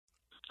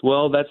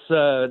Well, that's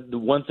the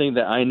one thing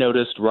that I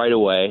noticed right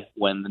away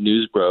when the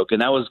news broke,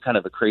 and that was kind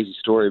of a crazy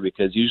story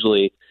because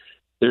usually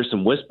there's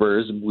some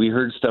whispers. We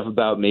heard stuff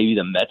about maybe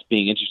the Mets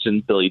being interested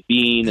in Billy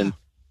Beane, and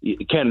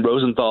Ken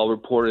Rosenthal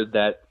reported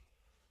that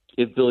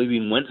if Billy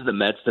Beane went to the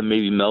Mets, then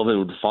maybe Melvin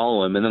would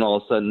follow him, and then all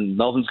of a sudden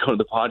Melvin's going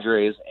to the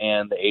Padres,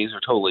 and the A's are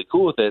totally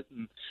cool with it.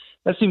 And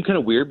that seemed kind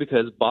of weird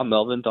because Bob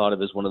Melvin thought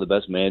of as one of the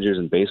best managers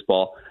in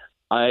baseball.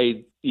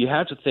 You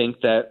have to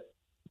think that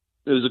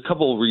there's a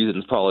couple of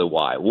reasons probably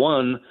why.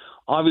 One,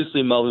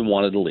 obviously Melvin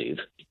wanted to leave,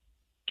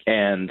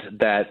 and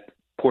that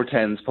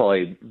portends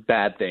probably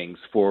bad things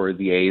for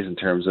the A's in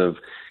terms of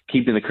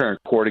keeping the current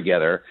core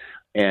together,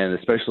 and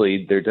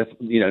especially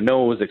no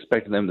one was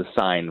expecting them to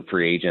sign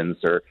free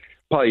agents or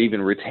probably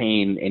even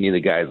retain any of the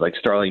guys like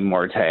Starling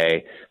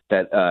Marte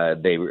that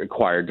they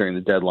acquired during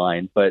the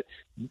deadline. But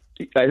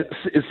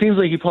it seems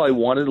like he probably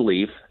wanted to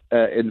leave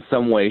in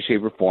some way,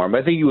 shape, or form.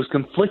 I think he was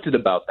conflicted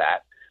about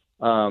that.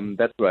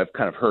 That's what I've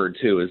kind of heard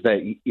too, is that,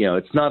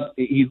 it's not,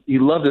 he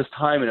loved his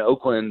time in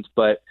Oakland,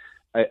 but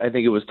I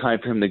think it was time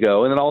for him to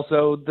go. And then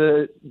also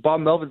the Bob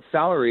Melvin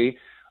salary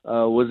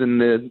was in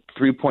the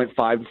 $3.5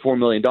 to $4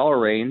 million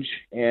range,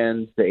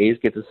 and the A's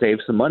get to save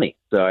some money.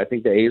 So I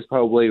think the A's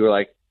probably were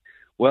like,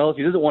 well, if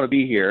he doesn't want to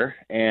be here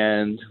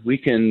and we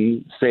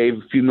can save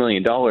a few $1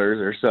 million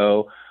or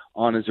so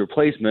on his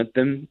replacement,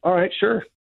 then all right, sure.